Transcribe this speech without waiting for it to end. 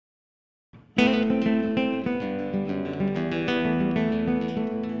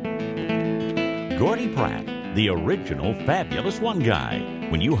Gordy Pratt, the original fabulous one guy.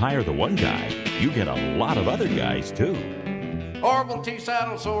 When you hire the one guy, you get a lot of other guys, too. Orville T.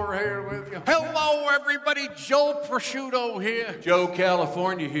 Saddles over here with you. Hello, everybody. Joe Prosciutto here. Joe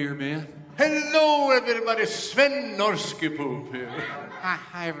California here, man. Hello, everybody. Sven Norski Poop here.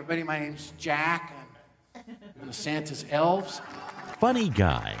 Hi, everybody. My name's Jack. I'm the Santa's elves. Funny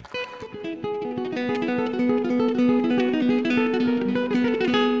guy.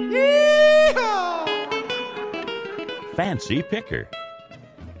 Fancy picker.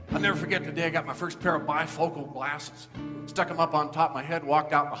 I'll never forget the day I got my first pair of bifocal glasses. Stuck them up on top of my head,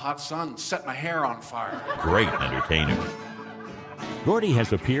 walked out in the hot sun, and set my hair on fire. Great entertainer. Gordy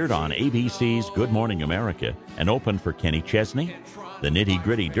has appeared on ABC's Good Morning America and opened for Kenny Chesney, the Nitty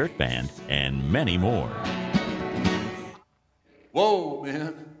Gritty Dirt Band, and many more. Whoa,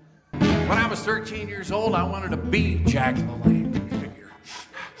 man. When I was 13 years old, I wanted to be Jack LaLanne figure.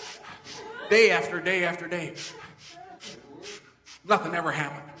 Day after day after day. Nothing ever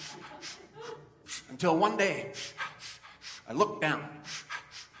happened. Until one day, I looked down.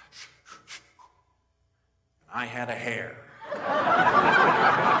 I had a hair.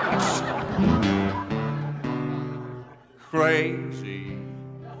 Crazy,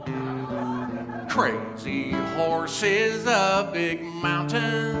 crazy horse is a big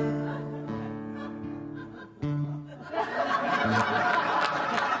mountain.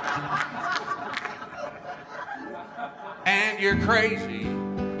 And you're crazy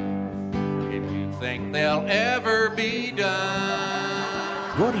if you think they'll ever be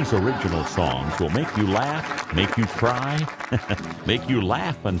done. Gordy's original songs will make you laugh, make you cry, make you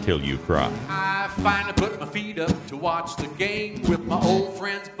laugh until you cry. I finally put my feet up to watch the game with my old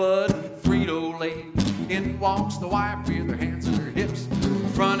friends Bud and Frito-Lay. In walks the wife with her hands on her hips. In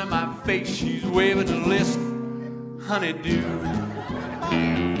front of my face, she's waving a list. Honeydew.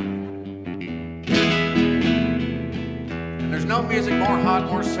 And there's no music more hot,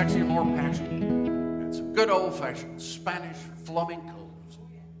 more sexy, or more passionate. It's a good old-fashioned Spanish flamenco.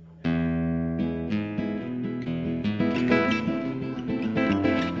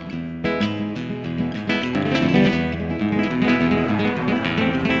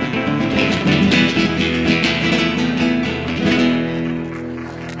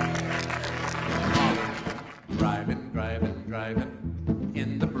 Driving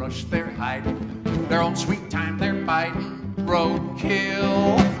in the brush, they're hiding. Their own sweet time, they're biting.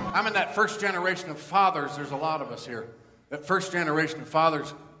 Roadkill. I'm in that first generation of fathers. There's a lot of us here. That first generation of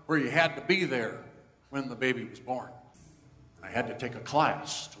fathers where you had to be there when the baby was born. I had to take a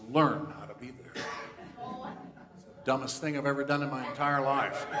class to learn how to be there. It's the dumbest thing I've ever done in my entire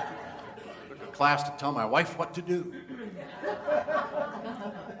life. I took a class to tell my wife what to do.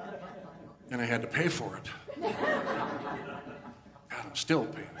 And I had to pay for it. God, I'm still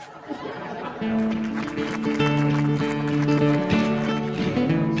paying for it.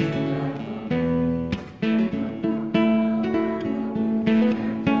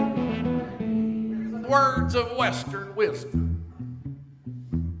 Words of Western wisdom.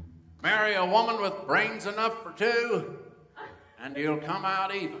 Marry a woman with brains enough for two, and you'll come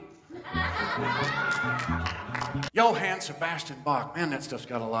out even. Johann Sebastian Bach. Man, that stuff's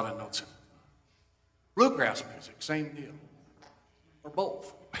got a lot of notes in it. Bluegrass music, same deal. Or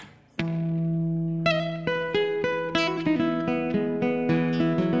both.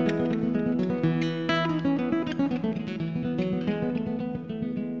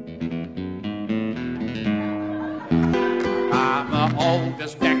 I'm the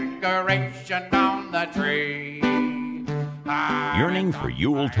oldest decoration on the tree. Yearning for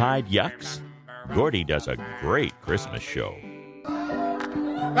Yuletide yucks? Gordy does a great Christmas show.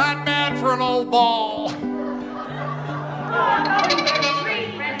 Not bad for an old ball.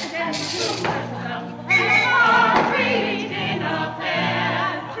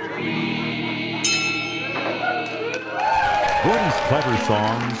 Gordy's clever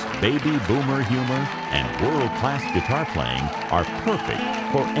songs, baby boomer humor, and world-class guitar playing are perfect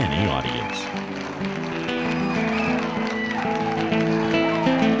for any audience.